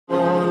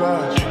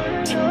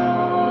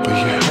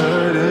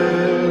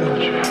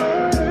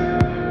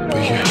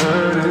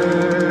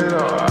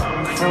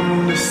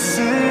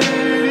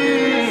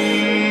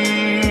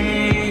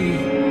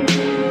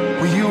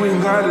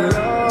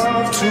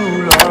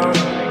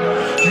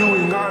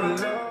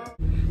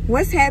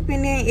What's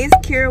happening? It's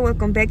Kira.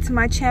 Welcome back to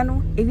my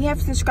channel. If you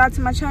haven't subscribed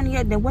to my channel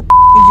yet, then what the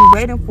is you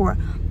waiting for?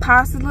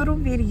 Pause the little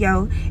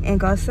video and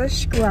go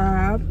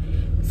subscribe.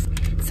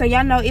 So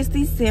y'all know it's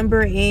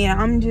December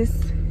and I'm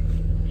just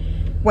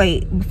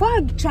wait before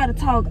I try to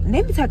talk,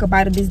 let me take a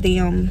bite of this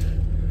damn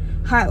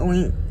hot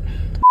wing.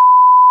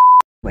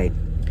 Wait,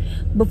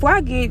 before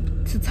I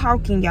get to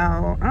talking,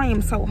 y'all, I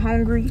am so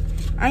hungry.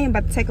 I am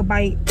about to take a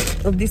bite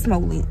of this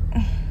smoked link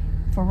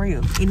for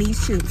real in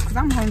these chips because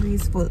I'm hungry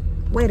as fuck.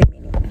 Wait a minute.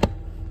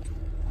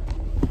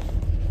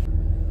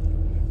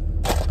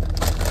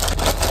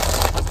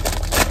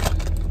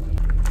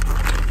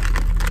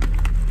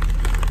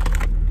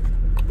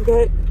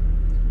 But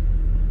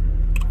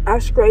I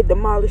straight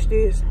demolished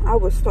this. I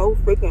was so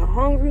freaking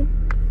hungry.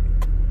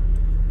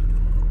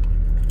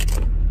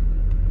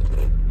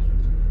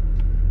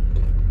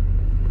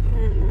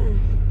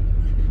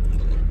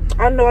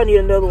 I know I need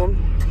another one.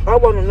 I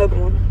want another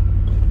one.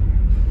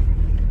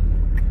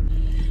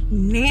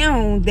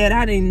 Now that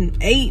I done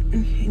ate,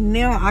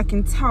 now I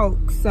can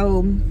talk.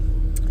 So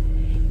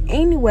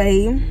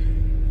anyway,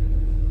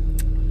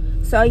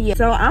 so yeah,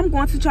 so I'm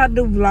going to try to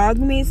do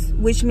Vlogmas,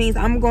 which means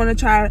I'm going to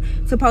try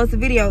to post a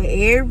video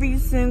every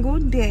single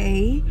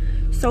day.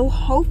 So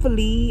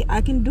hopefully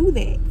I can do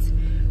that.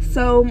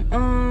 So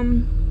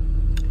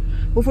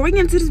before we get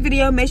into this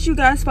video, make sure you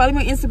guys follow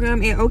me on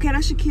Instagram at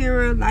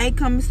OK.Shakira. Like,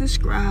 comment,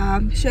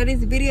 subscribe, share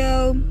this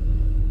video,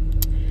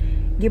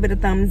 give it a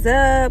thumbs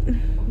up,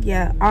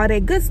 yeah, all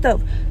that good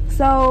stuff.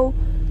 So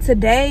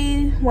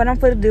today what I'm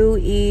gonna do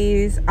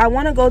is I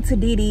want to go to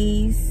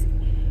DD's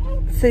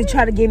to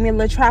try to get me a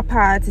little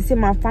tripod to set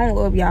my phone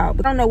up, y'all,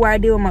 but I don't know where I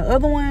did with my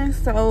other one.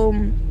 So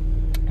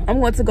I'm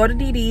going to go to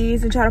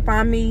DD's and try to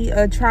find me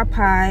a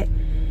tripod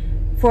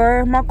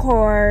for my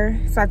car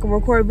so I can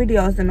record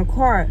videos in the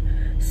car.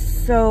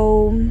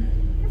 So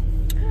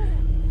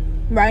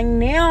right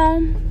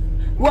now,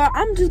 well,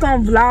 I'm just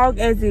gonna vlog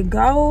as it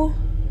go.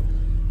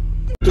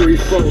 3,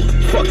 4,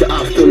 fuck the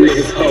off them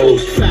niggas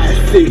hoes.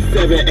 5, 6,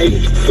 7,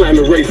 8, slam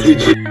a race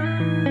with you.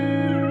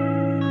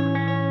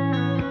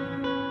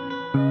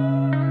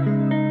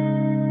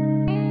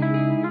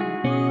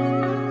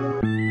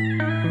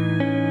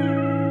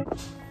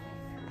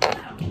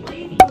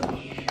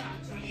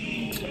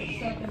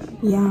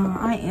 Yeah,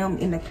 I am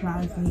in the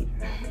closet.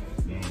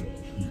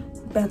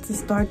 About to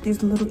start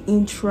this little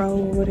intro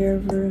or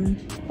whatever.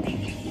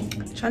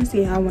 Trying to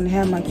see how I want to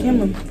have my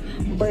camera.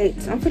 But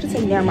I'm finna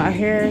take down my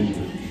hair.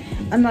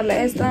 I know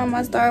last time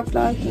I started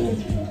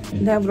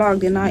vlogging, that vlog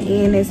did not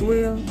end as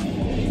well.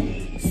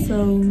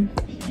 So,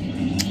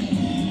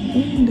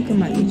 look at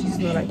my edges,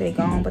 look like they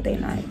gone, but they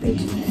not. They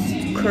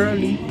just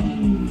curly.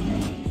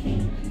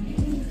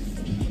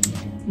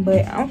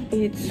 But I'm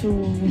fit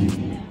to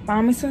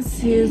find me some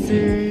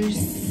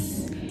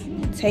scissors,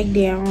 take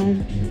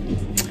down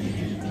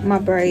my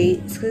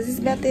braids, because it's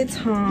about that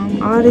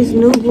time. All this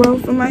new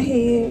growth in my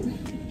head.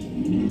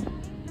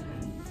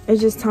 It's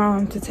just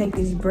time to take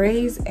these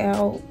braids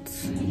out.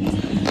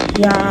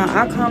 Yeah,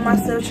 I caught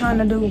myself trying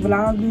to do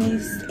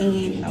Vlogmas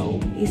and no,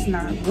 it's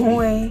not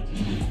going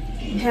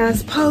how it's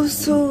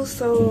supposed to.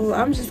 So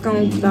I'm just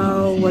gonna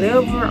vlog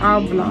whatever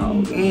I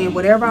vlog, and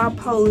whatever I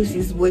post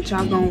is what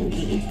y'all gonna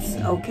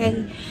get,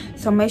 okay?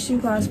 So make sure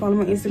you guys follow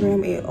my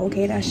Instagram at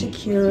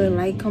OK.Shakira.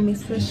 Like, comment,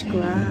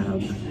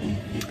 subscribe.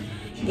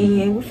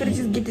 And we're finna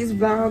just get this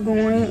vlog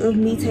going of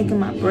me taking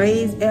my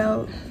braids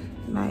out.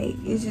 Like,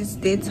 it's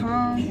just that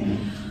time.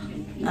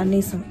 I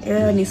need some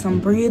air, I need some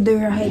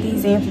breather. I had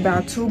these in for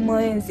about 2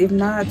 months, if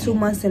not 2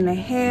 months and a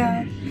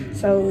half.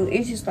 So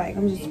it's just like,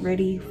 I'm just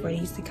ready for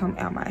these to come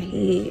out my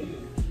head.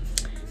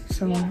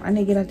 So I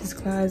need to get out this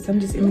closet. I'm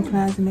just in the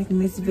closet making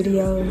this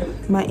video,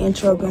 my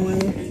intro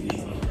going.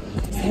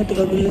 So I have to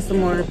go get me some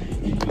more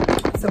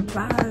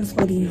supplies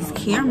for these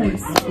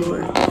cameras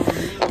for,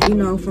 you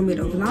know, for me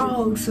to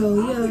vlog. So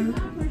yeah,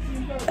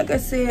 like I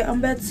said, I'm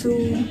about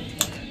to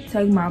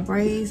take my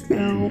braids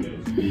out.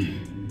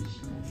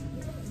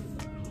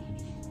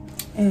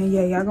 And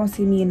yeah, y'all gonna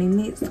see me in the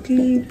next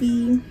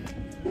clippy.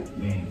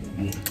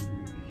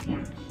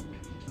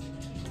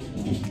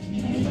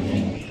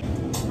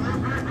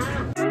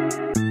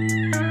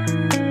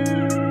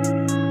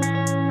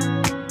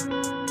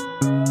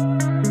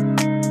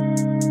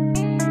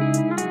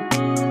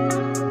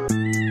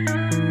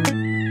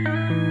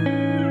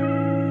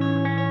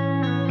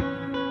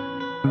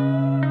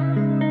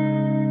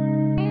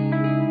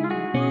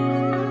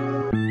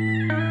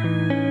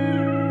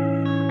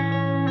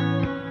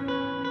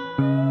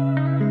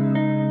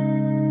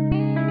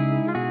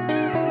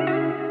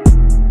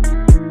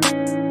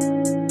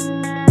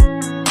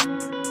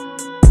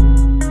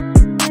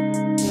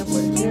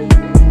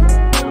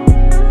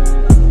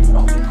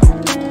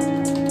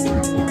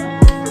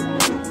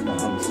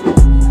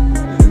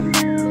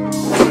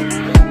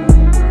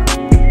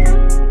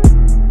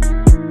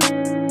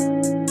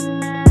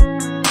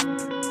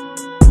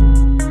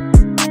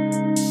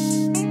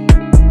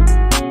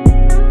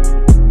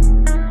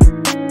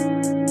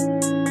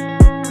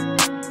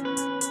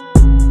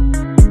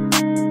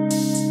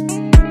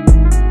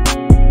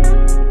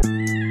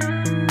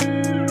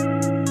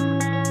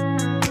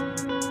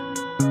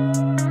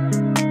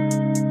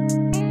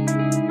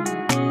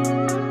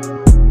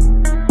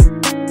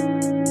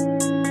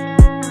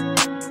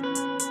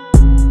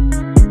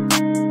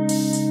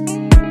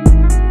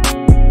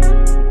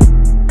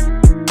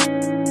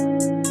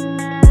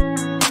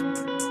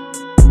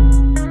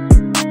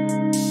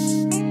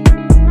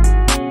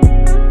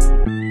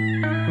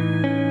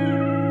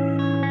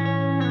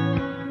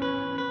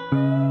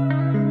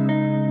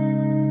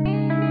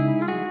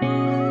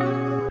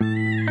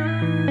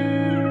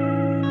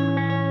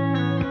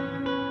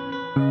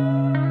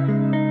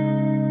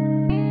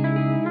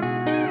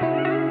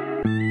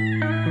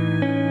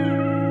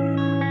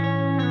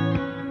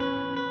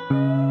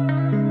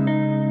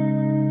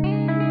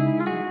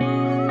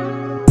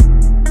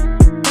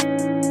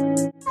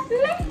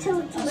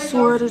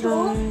 swear to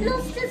God.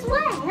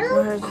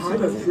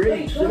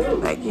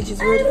 Like, it's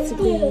just ready to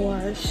be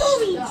washed.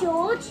 Sorry,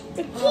 George.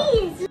 The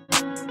key is...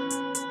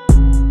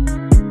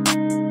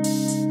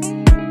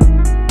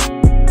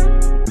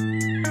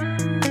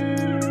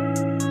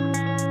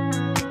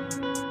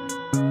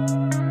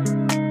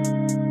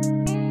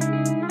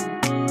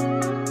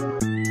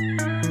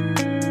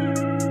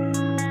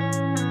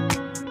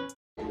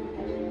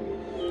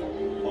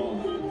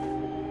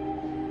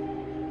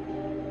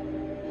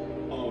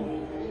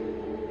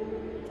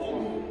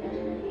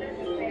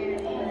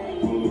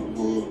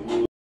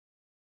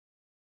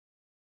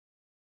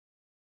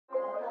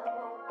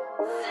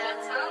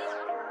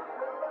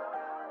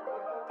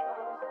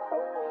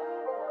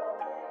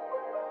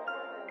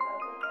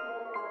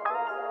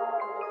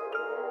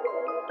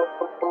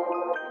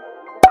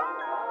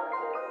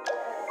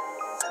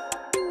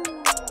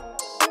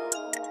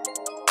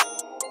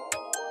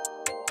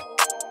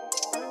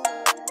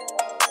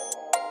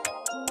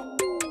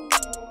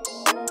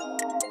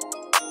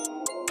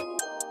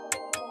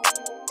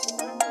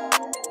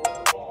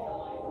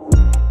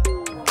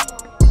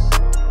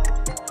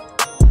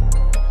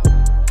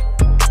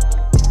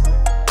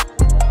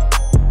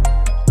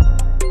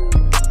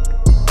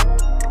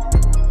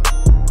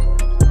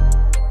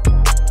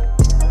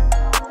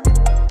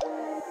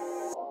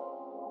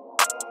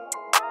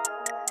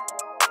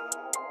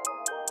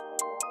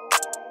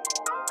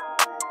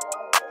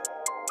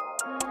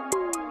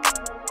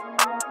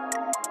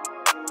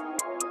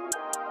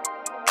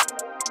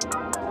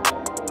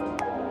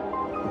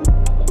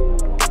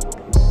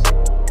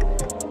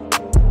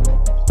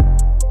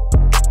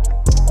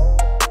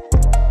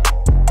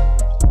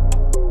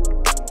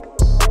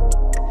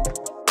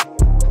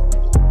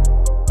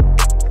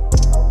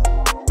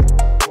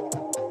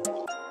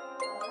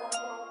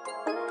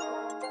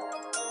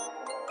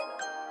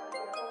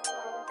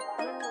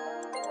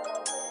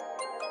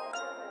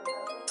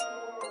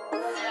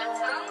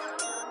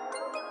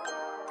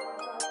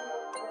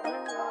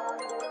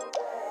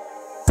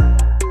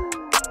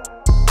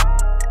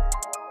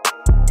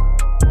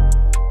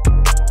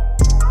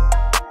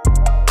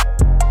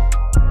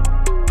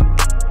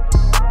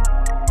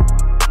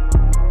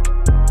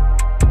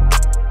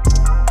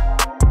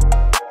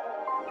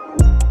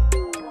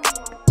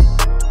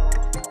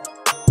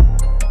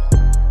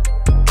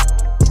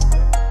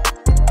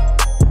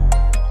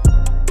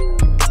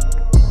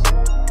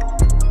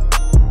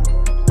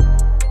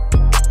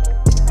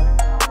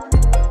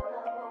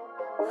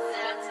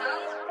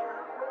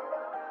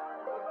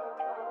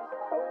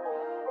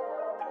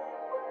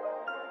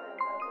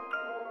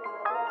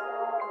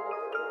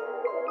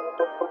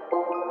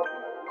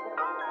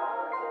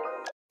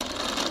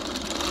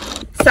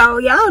 So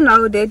y'all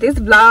know that this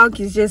vlog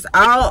is just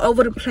all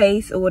over the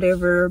place or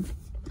whatever.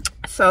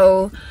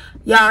 So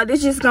y'all,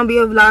 this just gonna be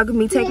a vlog of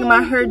me taking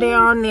my hair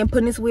down and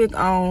putting this wig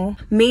on.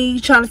 Me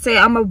trying to say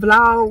I'm a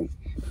vlog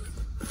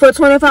for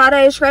 25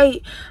 days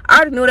straight. I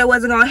already knew that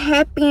wasn't gonna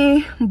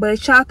happen,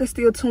 but y'all can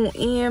still tune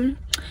in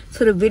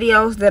to the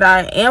videos that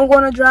I am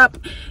gonna drop.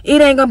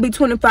 It ain't gonna be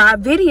 25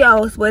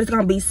 videos, but it's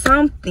gonna be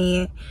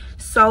something.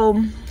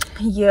 So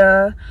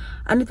yeah,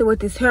 I need to wet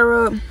this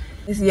hair up.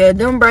 Yeah,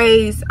 them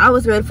braids, I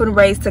was ready for the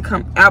braids to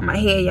come out my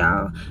head,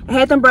 y'all. I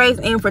had them braids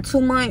in for 2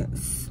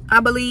 months, I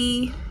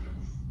believe.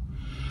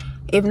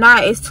 If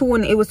not, it was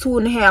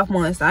 2.5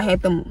 months I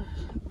had them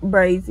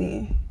braids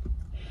in.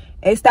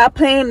 And stop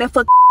playing that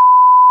fucking.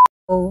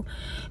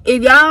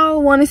 If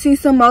y'all want to see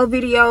some more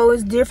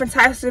videos, different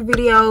types of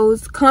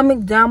videos,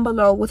 comment down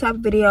below what type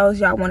of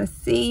videos y'all want to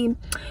see.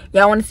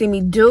 Y'all want to see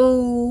me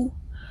do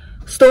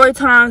story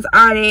times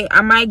on it.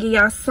 I might give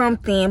y'all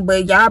something,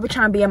 but y'all be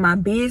trying to be in my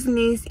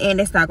business and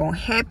it's not gonna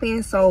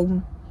happen.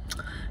 So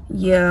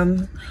yeah,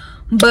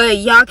 but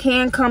y'all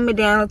can comment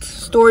down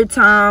story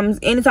times,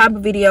 any type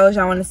of videos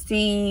y'all want to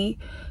see.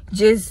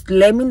 Just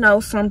let me know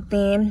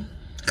something,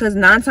 because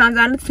 9 times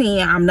out of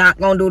 10 I'm not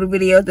gonna do the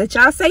videos that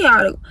y'all say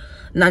y'all do.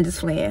 Not just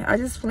playing, I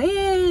just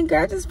playing,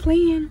 girl, just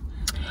playing.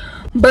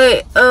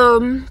 But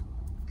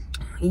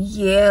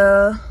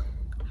yeah,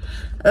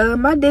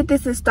 I did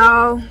this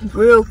install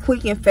real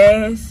quick and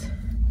fast,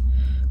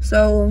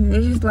 so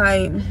it's just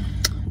like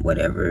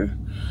whatever.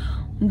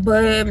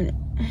 But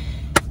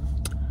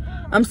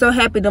I'm so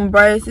happy them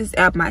braids is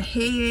out my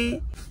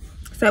head.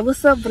 So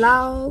what's up,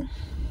 vlog?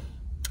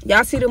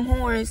 Y'all see them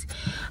horns?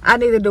 I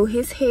need to do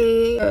his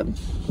head.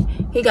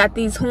 He got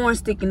these horns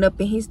sticking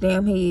up in his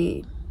damn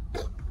head.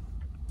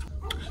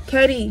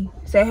 Katie,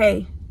 say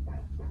hey.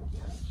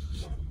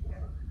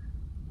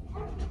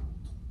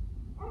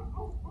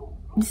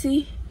 You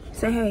see?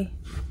 Say hey.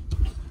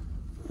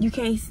 You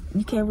can't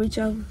reach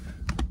over.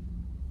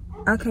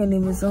 I can't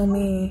even zoom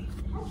in.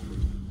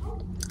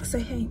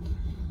 Say hey.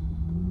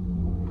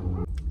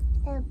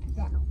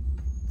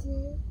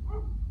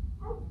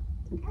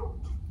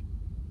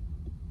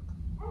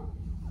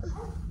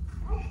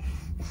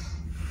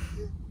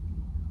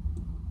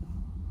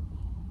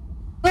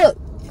 Look,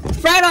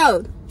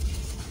 Fredo.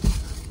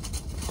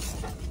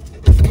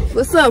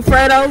 What's up,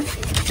 Fredo?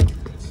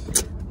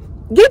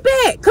 Get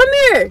back. Come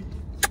here.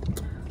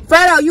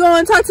 Fredo, you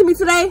want to talk to me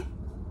today?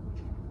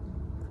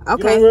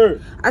 Okay.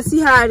 I see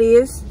how it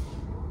is.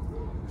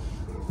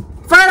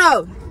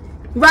 Fredo!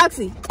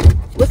 Roxy!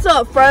 What's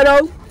up,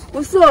 Fredo?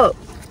 What's up?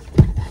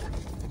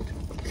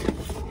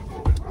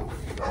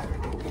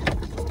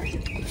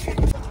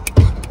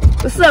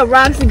 What's up,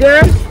 Roxy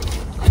girl?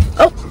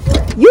 Oh,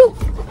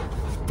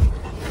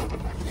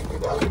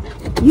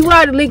 you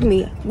already licked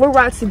me. Where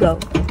Roxy go?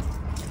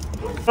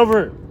 Over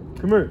here.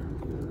 Come here.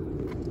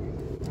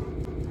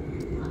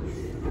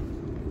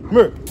 Come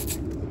here.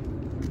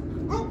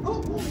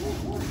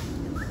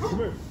 Come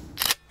here.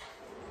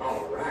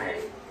 All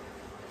right.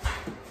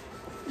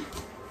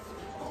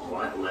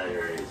 What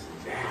letter is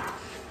that?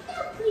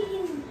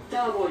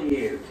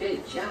 W.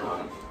 Good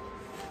job.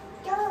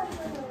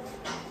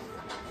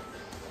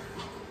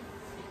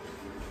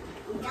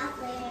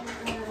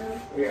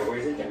 Yeah,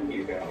 where's the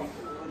W go?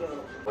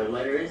 What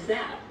letter is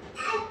that?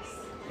 X.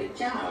 Good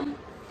job.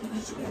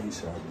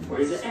 Where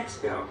does the X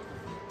go?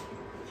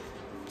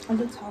 I'm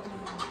just talking.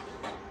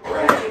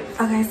 Right.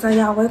 Okay, so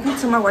y'all, welcome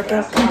to my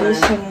workout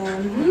condition.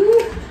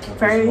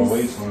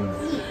 First,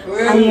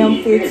 I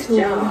am fit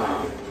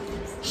to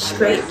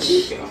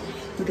stretch.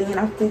 Then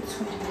I'm fit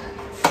to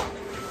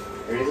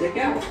Where does it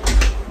go?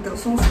 do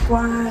some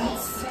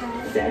squats.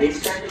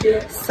 Daddy's trying to do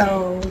it.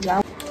 So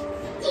y'all,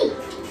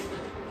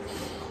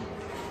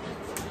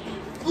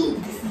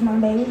 this is my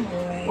baby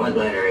boy. What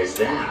letter is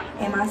that?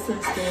 And my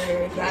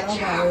sister. Y'all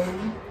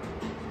don't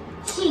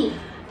know.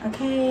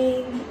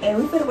 Okay, and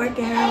we finna work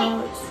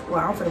out. Well,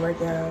 I'm finna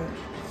work out.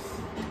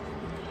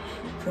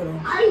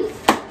 Finna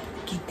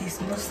get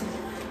this muscle.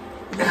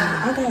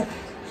 Yeah, I got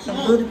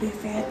a little bit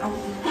fat on me,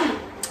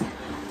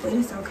 but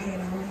it's okay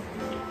though.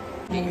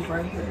 And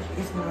right here,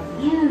 it's not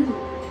me.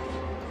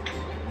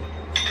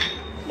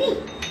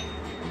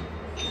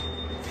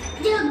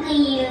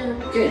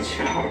 Good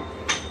job.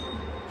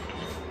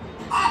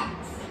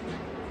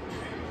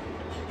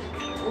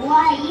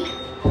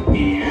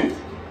 And?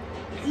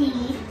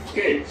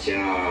 Good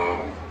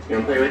job. You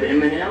wanna play with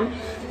M&M?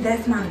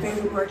 That's my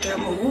favorite workout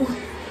move.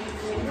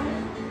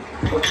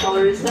 What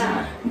color is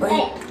that? But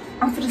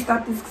I'm finna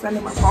stop this because I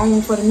need my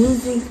phone for the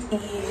music,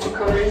 What and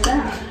color is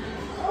that?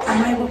 I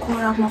might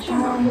record off my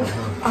phone,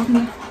 off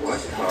my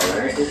What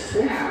color is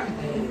that?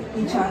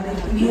 y'all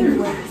let me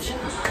hear it.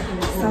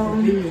 So,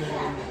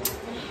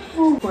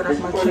 record off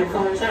my What color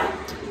camera. is that?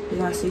 You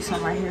wanna see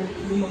something right here?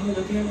 You wanna hold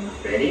the camera?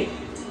 Ready?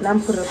 Let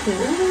me put it up here.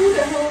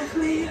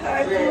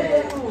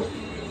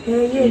 Yeah,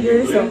 yeah,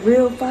 girl, it's a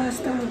real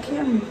 5-star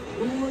camera.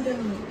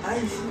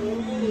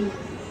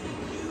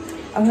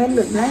 Okay,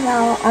 look, now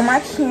y'all on my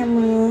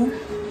camera.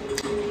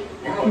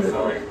 Now what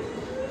color?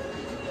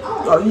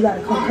 Oh, you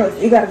gotta come close.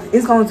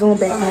 It's gonna zoom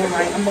back in,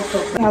 right? I'm gonna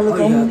put how look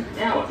on me.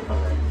 Now what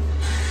color?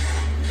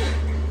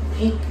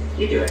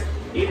 You do it.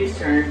 Evie's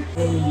turn.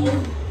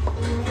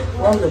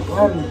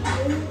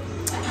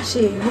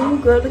 Shit, you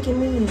girl, look at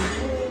me.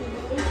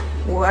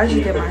 Well, I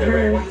just did my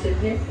hair. I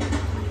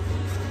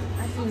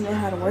don't know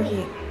how to work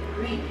it.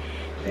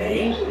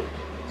 Ready?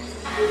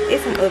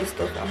 It's some other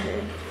stuff out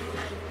here.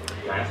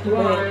 Last But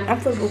one. I'm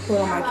supposed to put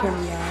on my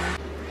camera,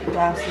 y'all.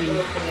 Y'all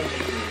see.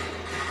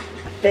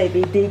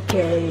 Baby DK.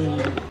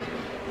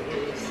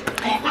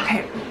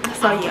 Okay,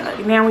 so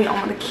yeah, now we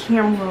on the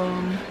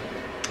camera.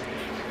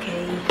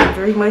 Okay,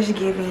 very much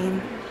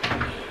giving.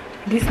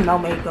 This no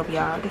makeup,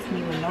 y'all. This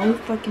me with no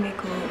fucking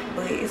makeup,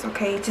 but it's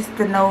okay. Just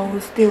the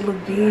nose still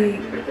look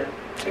big. Put the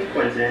pink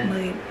ones in.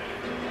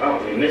 But Oh,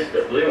 we missed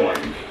the blue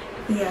one.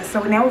 yeah,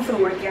 so now we finna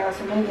work out.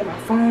 So I'm gonna get my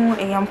phone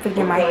and I'm finna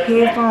get my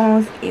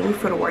headphones and we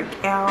finna work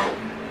out.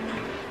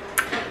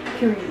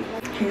 Period.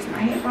 Here's my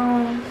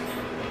headphones.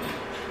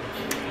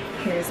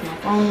 Here's my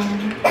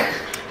phone.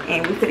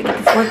 And we finna get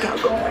this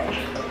workout going.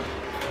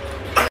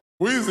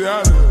 Weezy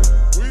out of here.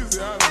 Weezy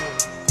out of here.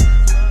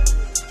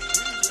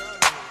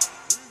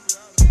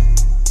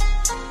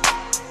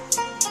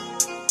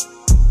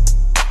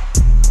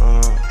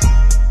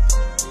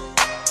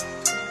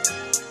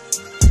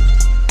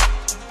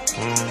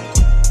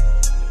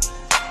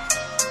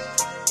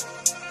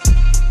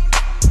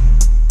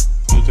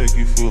 Take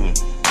you fooling,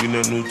 we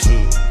not new to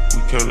it,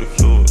 we counted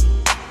fluid.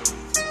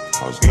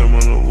 House game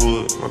on the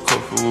wood, my cup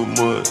full with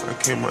mud, I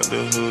came out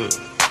the hood.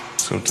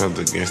 Sometimes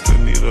the gangsta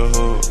need a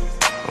hug.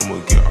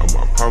 I'ma get all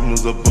my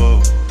problems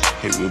above.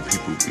 Hate when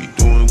people be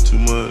doing too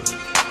much.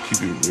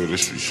 Keep it real, the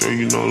street show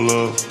you no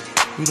love.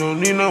 We don't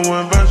need no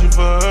one vouching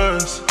for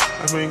us.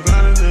 I've been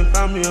grinding and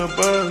found me a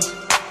buzz.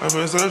 I've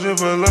been searching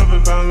for love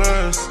and found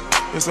less.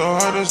 It's so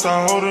hard to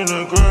start holding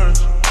a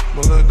grudge.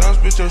 My little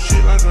dog spit your shit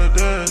like a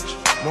Dutch.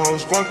 My whole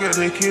squad got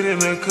that kid in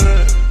the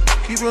cut.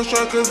 Keep your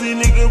shot cause these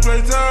niggas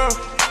play tough.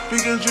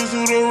 Pick and choose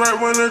who the right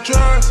one to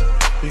trust.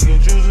 Pick and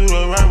choose who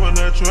the right one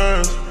to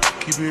trust.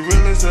 Keep it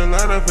real, it's a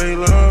lot of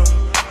fake love.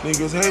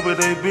 Niggas hate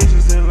but they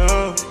bitches in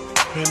love.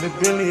 And the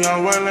Billy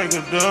all white like a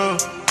dove.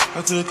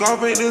 I took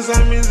off, ain't the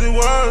same as it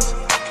was.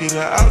 Kid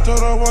her out, told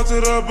her walk to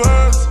the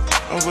bus.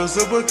 Over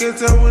super can't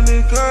tell when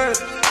it cut.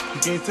 You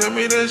can't tell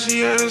me that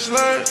she ain't a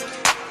slut.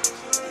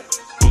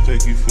 We'll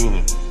take you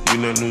fooling, we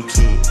not new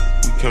to it,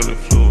 we counted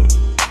fluid.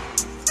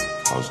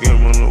 House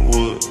game on the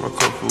wood, my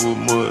cup full of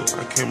mud.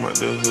 I came out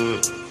the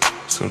hood.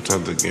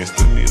 Sometimes the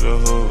gangster need a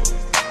hug.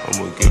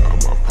 I'ma get all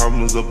my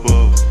problems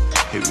above.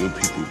 Hate when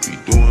people be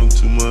doing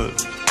too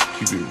much.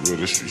 Keep it real,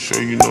 the street show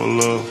you no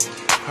love.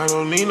 I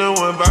don't need no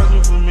one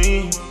vouching for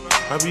me.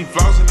 I be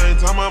flossing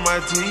every time on my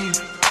teeth.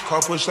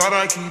 Car push out,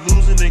 I keep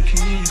losing the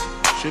keys.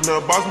 Shouldn't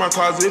have boxed my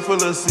closet full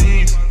of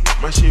seeds.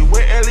 My shit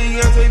wet,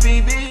 Eliante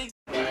BB.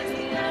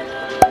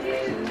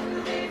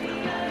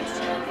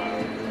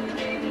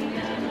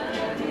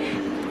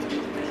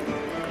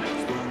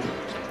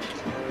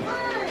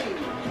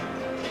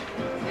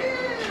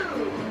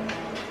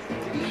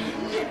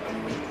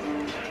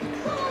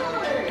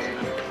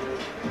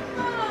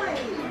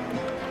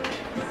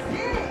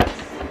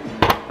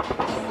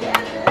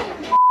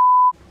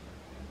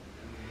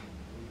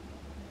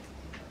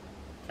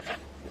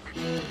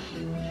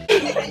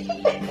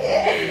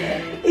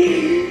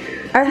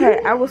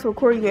 Okay, I was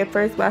recording at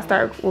first, but I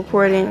started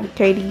recording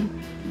Katie.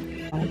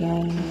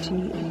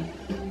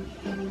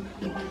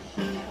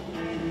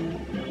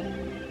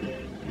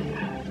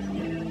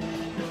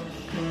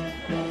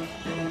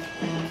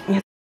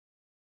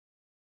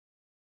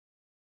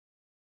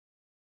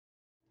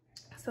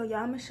 So y'all,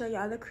 I'm gonna show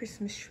y'all the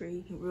Christmas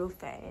tree real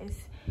fast.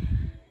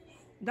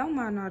 Don't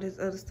mind all this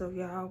other stuff,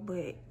 y'all,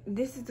 but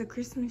this is the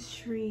Christmas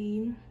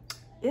tree.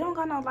 It don't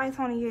got no lights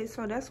on it yet,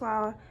 so that's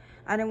why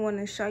I didn't want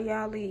to show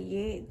y'all it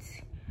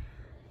yet.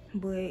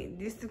 But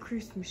this is the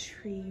Christmas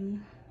tree.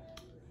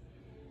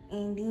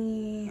 And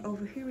then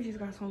over here we just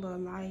got some little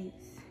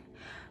lights.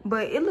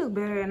 But it look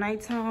better at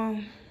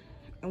nighttime.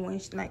 And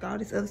when like all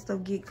this other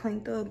stuff get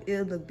cleaned up,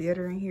 it'll look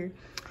better in here.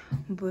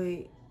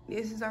 But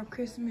this is our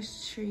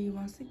Christmas tree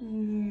once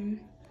again.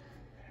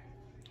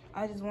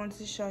 I just wanted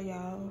to show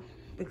y'all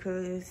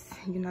because,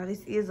 you know,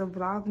 this is a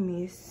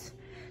vlogmas.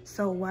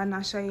 So why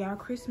not show y'all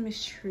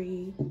Christmas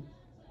tree?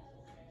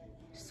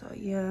 So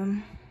yeah.